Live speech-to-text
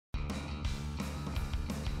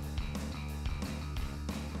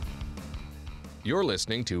You're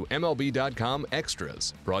listening to MLB.com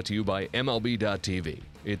Extras, brought to you by MLB.tv.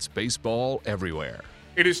 It's baseball everywhere.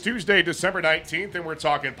 It is Tuesday, December 19th, and we're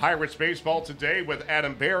talking Pirates baseball today with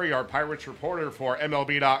Adam Berry, our Pirates reporter for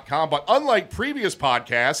MLB.com. But unlike previous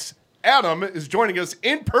podcasts, Adam is joining us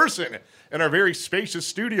in person in our very spacious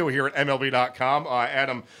studio here at MLB.com.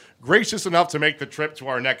 Adam, gracious enough to make the trip to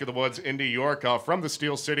our neck of the woods in New York from the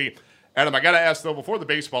Steel City. Adam, I got to ask, though, before the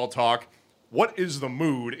baseball talk, what is the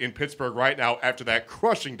mood in Pittsburgh right now after that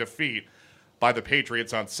crushing defeat by the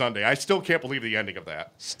Patriots on Sunday? I still can't believe the ending of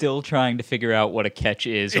that. Still trying to figure out what a catch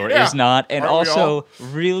is or is not, and also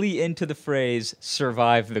really into the phrase,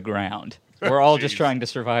 survive the ground. We're all just trying to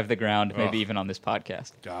survive the ground, maybe even on this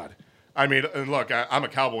podcast. God. I mean, and look, I'm a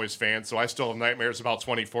Cowboys fan, so I still have nightmares about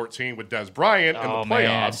 2014 with Des Bryant and the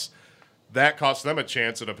playoffs. Man. That cost them a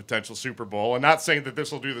chance at a potential Super Bowl. And not saying that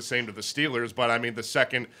this will do the same to the Steelers, but I mean, the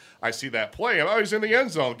second I see that play, he's in the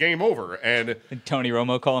end zone, game over. And Tony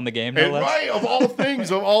Romo calling the game, no less. Right, of all things,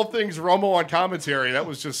 Romo on commentary. That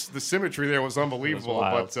was just, the symmetry there was unbelievable.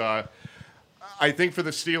 But I think for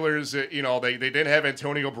the Steelers, they didn't have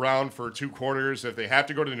Antonio Brown for 2 quarters. If they have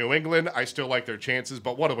to go to New England, I still like their chances,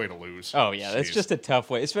 but what a way to lose. Oh, yeah, that's just a tough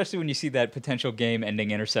way, especially when you see that potential game-ending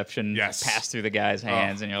interception pass through the guy's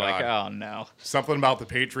hands, and you're like, oh, no. Something about the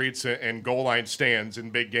Patriots and goal line stands in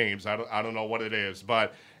big games. I don't know what it is,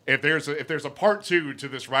 but if there's a part 2 to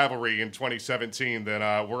this rivalry in 2017, then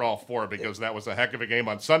we're all for it, because that was a heck of a game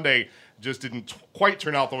on Sunday. Just didn't quite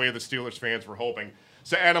turn out the way the Steelers fans were hoping.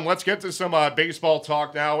 So, Adam, let's get to some baseball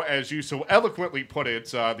talk now. As you so eloquently put it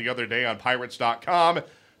the other day on Pirates.com,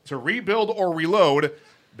 to rebuild or reload,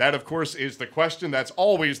 that, of course, is the question. That's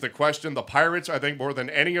always the question. The Pirates, I think, more than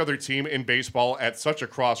any other team in baseball at such a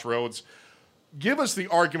crossroads. Give us the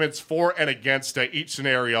arguments for and against each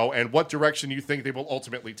scenario and what direction you think they will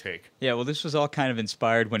ultimately take. Yeah, well, this was all kind of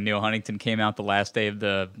inspired when Neil Huntington came out the last day of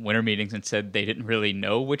the winter meetings and said they didn't really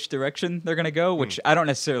know which direction they're going to go, which I don't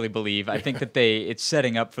necessarily believe. I think that it's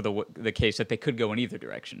setting up for the case that they could go in either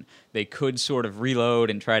direction. They could sort of reload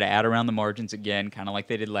and try to add around the margins again, kind of like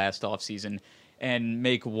they did last offseason, and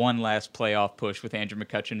make one last playoff push with Andrew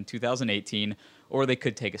McCutchen in 2018, or they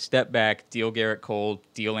could take a step back, deal Gerrit Cole,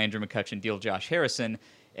 deal Andrew McCutchen, deal Josh Harrison,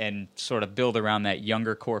 and sort of build around that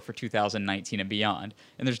younger core for 2019 and beyond.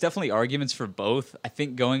 And there's definitely arguments for both. I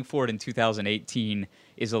think going forward in 2018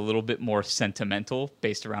 is a little bit more sentimental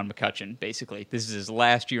based around McCutchen, basically. This is his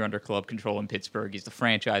last year under club control in Pittsburgh. He's the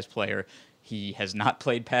franchise player. He has not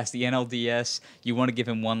played past the NLDS. You want to give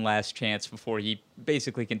him one last chance before he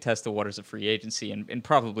basically can test the waters of free agency and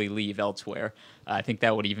probably leave elsewhere. I think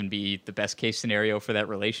that would even be the best case scenario for that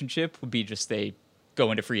relationship, would be just they go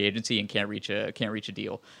into free agency and can't reach a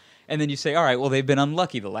deal. And then you say, all right, well, they've been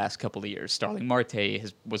unlucky the last couple of years. Starling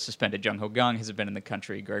Marte was suspended. Jung Ho Kang hasn't been in the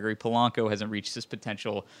country. Gregory Polanco hasn't reached his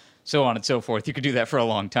potential, so on and so forth. You could do that for a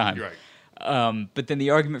long time. You're right. But then the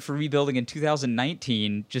argument for rebuilding in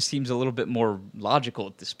 2019 just seems a little bit more logical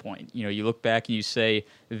at this point. You look back and you say,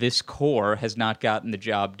 this core has not gotten the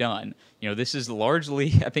job done. This is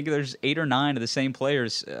largely, I think there's 8 or 9 of the same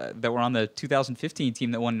players that were on the 2015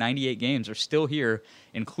 team that won 98 games are still here,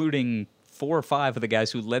 including 4 or 5 of the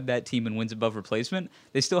guys who led that team in wins above replacement.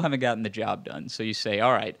 They still haven't gotten the job done. So you say,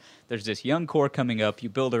 all right, there's this young core coming up. You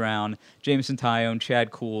build around Jameson Taillon, Chad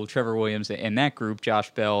Kuhl, Trevor Williams, and that group, Josh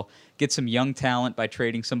Bell. Get some young talent by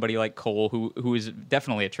trading somebody like Cole, who is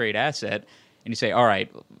definitely a trade asset. And you say, all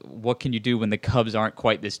right, what can you do when the Cubs aren't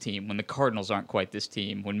quite this team, when the Cardinals aren't quite this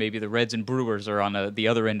team, when maybe the Reds and Brewers are on the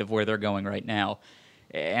other end of where they're going right now?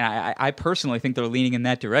 And I personally think they're leaning in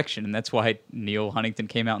that direction, and that's why Neil Huntington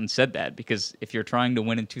came out and said that, because if you're trying to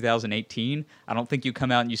win in 2018, I don't think you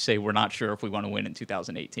come out and you say, we're not sure if we want to win in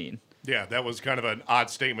 2018. Yeah, that was kind of an odd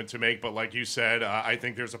statement to make, but like you said, I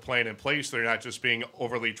think there's a plan in place. They're not just being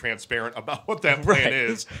overly transparent about what that plan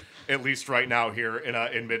is, at least right now here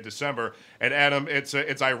in mid-December. And Adam,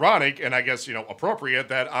 it's ironic and I guess appropriate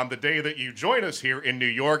that on the day that you join us here in New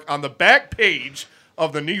York, on the back page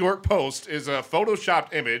of the New York Post is a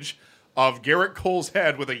photoshopped image of Gerrit Cole's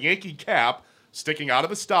head with a Yankee cap sticking out of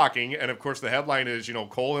a stocking, and of course the headline is,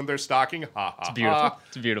 Cole in their stocking. Ha ha. It's beautiful. Ha.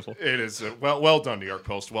 It's beautiful. It is well done, New York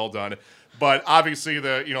Post. Well done. But obviously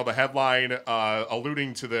the headline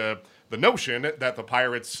alluding to the notion that the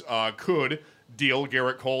Pirates could deal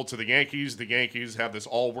Gerrit Cole to the Yankees. The Yankees have this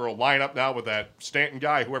all-world lineup now with that Stanton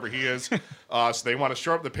guy, whoever he is. So they want to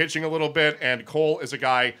shore up the pitching a little bit, and Cole is a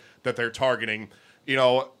guy that they're targeting.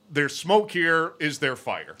 There's smoke here. Is there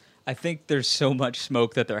fire? I think there's so much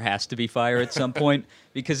smoke that there has to be fire at some point,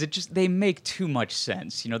 because they make too much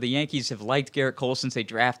sense. The Yankees have liked Gerrit Cole since they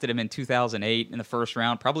drafted him in 2008 in the first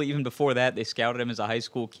round. Probably even before that, they scouted him as a high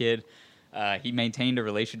school kid. He maintained a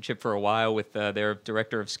relationship for a while with their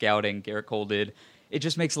director of scouting, Gerrit Cole did. It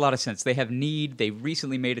just makes a lot of sense. They have need. They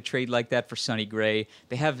recently made a trade like that for Sonny Gray.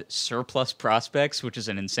 They have surplus prospects, which is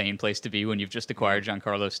an insane place to be when you've just acquired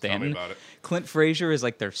Giancarlo Stanton. Tell me about it. Clint Frazier is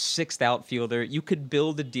like their 6th outfielder. You could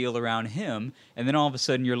build a deal around him, and then all of a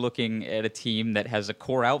sudden you're looking at a team that has a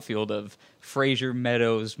core outfield of Frazier,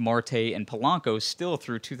 Meadows, Marte, and Polanco still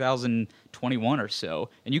through 2021 or so,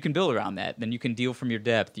 and you can build around that. Then you can deal from your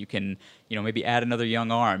depth. You can, maybe add another young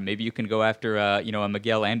arm. Maybe you can go after, a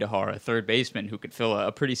Miguel Andujar, a third baseman who could fill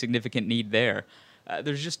a pretty significant need there.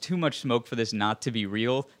 There's just too much smoke for this not to be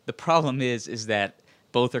real. The problem is that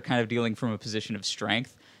both are kind of dealing from a position of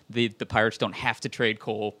strength. The Pirates don't have to trade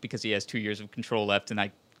Cole because he has 2 years of control left,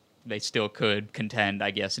 and they still could contend, I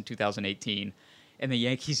guess, in 2018. And the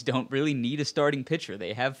Yankees don't really need a starting pitcher.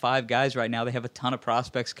 They have 5 guys right now. They have a ton of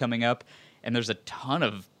prospects coming up, and there's a ton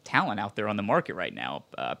of talent out there on the market right now.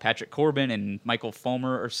 Patrick Corbin and Michael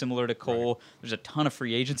Fulmer are similar to Cole. Right. There's a ton of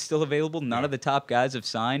free agents still available. None of the top guys have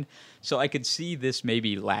signed. So I could see this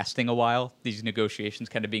maybe lasting a while, these negotiations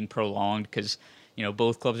kind of being prolonged because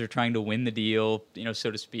both clubs are trying to win the deal,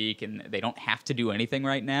 so to speak, and they don't have to do anything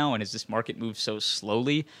right now. And as this market moves so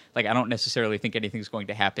slowly, I don't necessarily think anything's going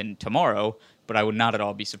to happen tomorrow, but I would not at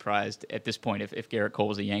all be surprised at this point if Gerrit Cole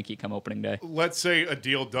was a Yankee come opening day. Let's say a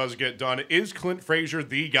deal does get done. Is Clint Frazier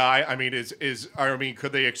the guy? I mean,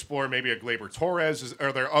 could they explore maybe a Gleyber Torres?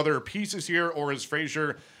 Are there other pieces here, or is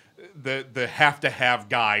Frazier the have-to-have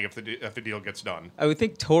guy if the deal gets done? I would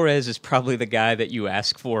think Torres is probably the guy that you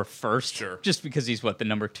ask for first, sure, just because he's the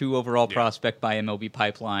number 2 overall prospect by MLB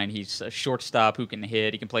Pipeline. He's a shortstop who can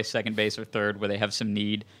hit. He can play second base or third where they have some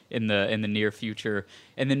need in the near future.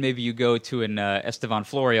 And then maybe you go to an Estevan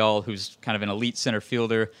Florial, who's kind of an elite center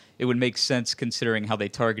fielder. It would make sense considering how they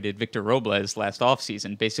targeted Victor Robles last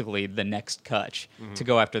offseason, basically the next catch to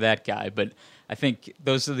go after that guy. But I think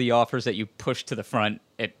those are the offers that you push to the front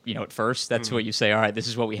at first. That's what you say, all right, this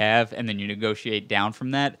is what we have, and then you negotiate down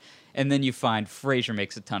from that. And then you find Frazier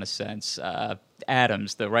makes a ton of sense.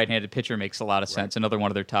 Adams, the right-handed pitcher, makes a lot of sense, another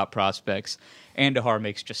one of their top prospects. Andujar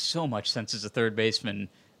makes just so much sense as a third baseman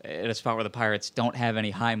at a spot where the Pirates don't have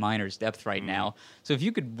any high minors depth right now. So if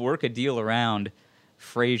you could work a deal around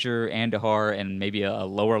Frazier, Andujar, and maybe a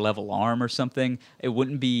lower-level arm or something, it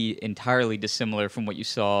wouldn't be entirely dissimilar from what you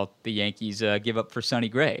saw the Yankees give up for Sonny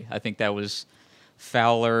Gray. I think that was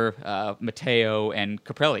Fowler, Mateo, and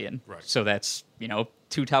Kaprelian. Right. So that's,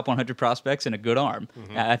 2 top 100 prospects and a good arm.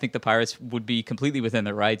 I think the Pirates would be completely within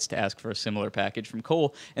their rights to ask for a similar package from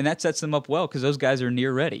Cole, and that sets them up well because those guys are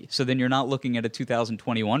near ready. So then you're not looking at a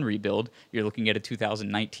 2021 rebuild. You're looking at a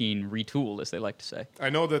 2019 retool, as they like to say. I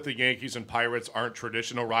know that the Yankees and Pirates aren't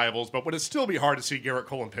traditional rivals, but would it still be hard to see Gerrit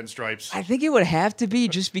Cole in pinstripes? I think it would have to be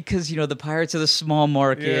just because, the Pirates are the small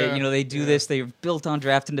market. They do this. They're built on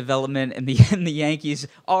draft and development, and the Yankees,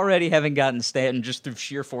 already having gotten Stanton just through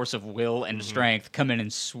sheer force of will and strength, come in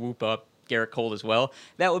and swoop up Gerrit Cole as well.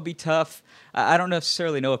 That would be tough. I don't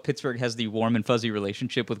necessarily know if Pittsburgh has the warm and fuzzy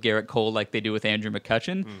relationship with Gerrit Cole like they do with Andrew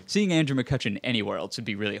McCutchen. Seeing Andrew McCutchen anywhere else would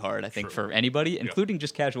be really hard, I think, for anybody, including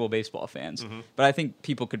just casual baseball fans. But I think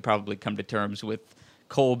people could probably come to terms with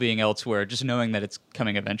Cole being elsewhere, just knowing that it's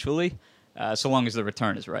coming eventually. So long as the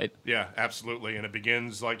return is right. Yeah, absolutely. And it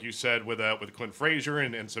begins, like you said, with Clint Frazier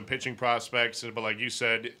and some pitching prospects. But like you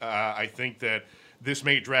said, I think that this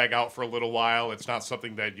may drag out for a little while. It's not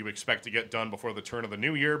something that you expect to get done before the turn of the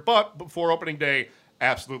new year. But before opening day,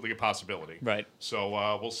 absolutely a possibility. Right.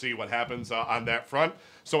 So we'll see what happens on that front.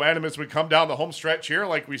 So, Adam, as we come down the home stretch here,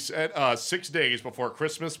 like we said, 6 days before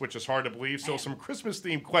Christmas, which is hard to believe. So some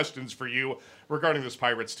Christmas-themed questions for you regarding this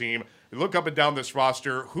Pirates team. You look up and down this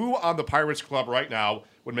roster. Who on the Pirates club right now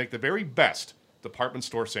would make the very best department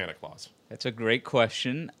store Santa Claus? That's a great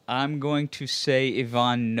question. I'm going to say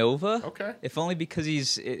Ivan Nova. Okay. If only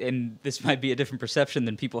because and this might be a different perception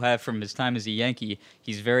than people have from his time as a Yankee.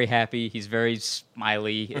 He's very happy. He's very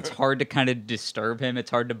smiley. It's hard to kind of disturb him. It's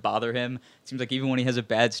hard to bother him. It seems like even when he has a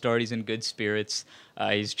bad start, he's in good spirits.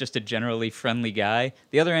 He's just a generally friendly guy.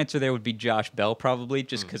 The other answer there would be Josh Bell, probably,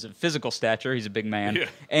 just because of physical stature. He's a big man.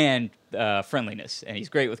 And friendliness. And he's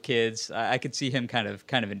great with kids. I could see him kind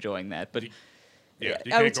of enjoying that. But you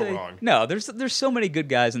can't go wrong. No, there's so many good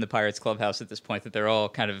guys in the Pirates clubhouse at this point that they're all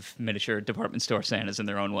kind of miniature department store Santas in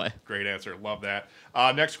their own way. Great answer. Love that.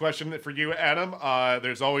 Next question for you, Adam.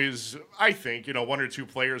 There's always, I think, 1 or 2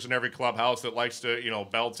 players in every clubhouse that likes to,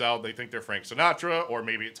 belt out. They think they're Frank Sinatra, or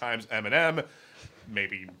maybe at times Eminem.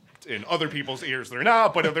 Maybe in other people's ears they're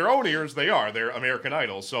not, but in their own ears they are. They're American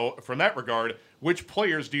Idol. So from that regard, which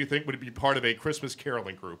players do you think would be part of a Christmas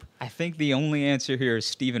caroling group? I think the only answer here is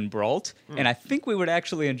Stephen Brault, and I think we would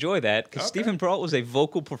actually enjoy that because Stephen Brault was a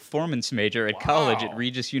vocal performance major at college at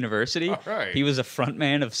Regis University. All right. He was a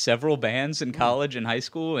frontman of several bands in college and high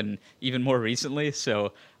school, and even more recently.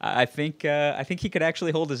 So I think he could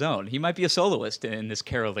actually hold his own. He might be a soloist in this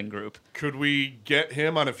caroling group. Could we get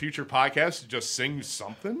him on a future podcast to just sing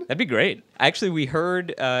something? That'd be great. Actually, we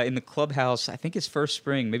heard in the clubhouse, I think his first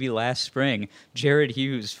spring, maybe last spring, Jared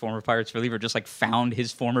Hughes, former Pirates reliever, just like found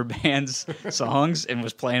his former band's songs and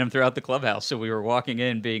was playing them throughout the clubhouse. So we were walking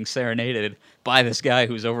in being serenaded by this guy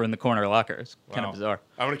who's over in the corner locker. It's kind of bizarre.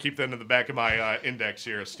 I'm going to keep that in the back of my index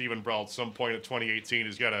here. Stephen Brault, some point in 2018,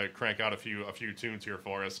 has got to crank out a few tunes here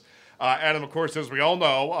for us. Adam, of course, as we all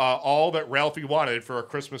know, all that Ralphie wanted for A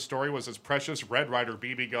Christmas Story was his precious Red Ryder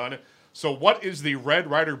BB gun. So what is the Red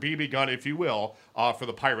Ryder BB gun, if you will, for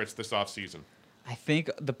the Pirates this offseason? I think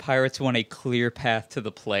the Pirates want a clear path to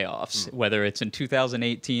the playoffs, whether it's in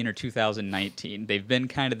 2018 or 2019. They've been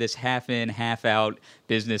kind of this half in, half out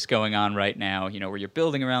business going on right now, where you're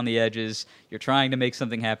building around the edges, you're trying to make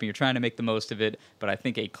something happen, you're trying to make the most of it, but I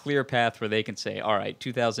think a clear path where they can say, all right,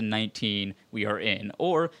 2019, we are in,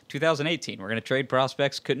 or 2018, we're going to trade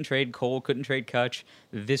prospects, couldn't trade Cole, couldn't trade Kutch,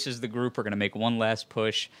 this is the group, we're going to make one last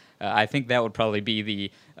push. I think that would probably be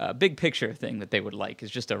the big picture thing that they would like,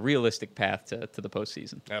 is just a realistic path to the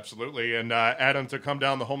postseason. Absolutely. And Adam, to come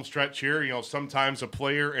down the home stretch here, sometimes a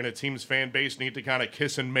player and a team's fan base need to kind of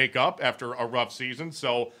kiss and make up after a rough season.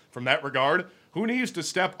 So from that regard, who needs to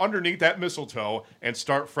step underneath that mistletoe and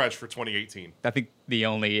start fresh for 2018? I think the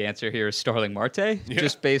only answer here is Starling Marte.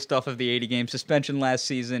 Just based off of the 80-game suspension last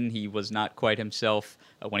season, he was not quite himself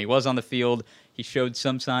when he was on the field. He showed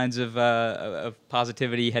some signs of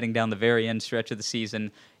positivity heading down the very end stretch of the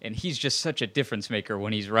season, and he's just such a difference maker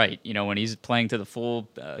when he's right. When he's playing to the full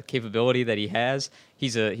capability that he has,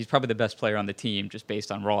 he's probably the best player on the team just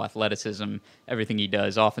based on raw athleticism, everything he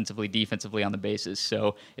does offensively, defensively on the bases.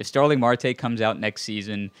 So if Starling Marte comes out next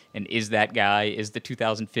season and is that guy, is the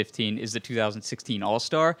 2015, is the 2016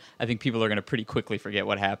 All-Star, I think people are going to pretty quickly forget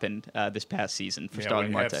what happened this past season for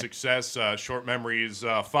Starling Marte. When you have success, short memories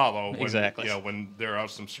follow. Exactly. When there are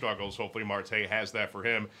some struggles, hopefully Marte has that for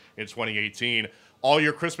him in 2018. All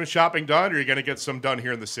your Christmas shopping done, or are you going to get some done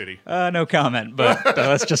here in the city? No comment, but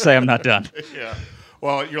let's just say I'm not done. Yeah.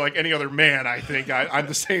 Well, you're like any other man, I think. I'm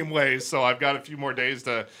the same way, so I've got a few more days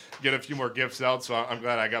to get a few more gifts out, so I'm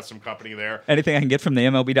glad I got some company there. Anything I can get from the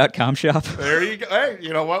MLB.com shop? There you go. Hey,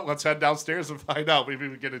 you know what? Let's head downstairs and find out. Maybe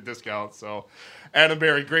we get a discount. So, Adam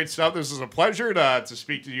Berry, great stuff. This is a pleasure to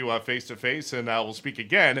speak to you face-to-face, and we'll speak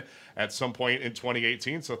again at some point in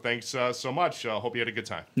 2018. So thanks so much. Hope you had a good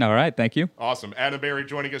time. All right. Thank you. Awesome. Adam Berry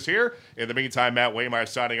joining us here. In the meantime, Matt Waymire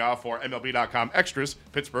signing off for MLB.com Extras,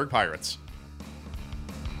 Pittsburgh Pirates.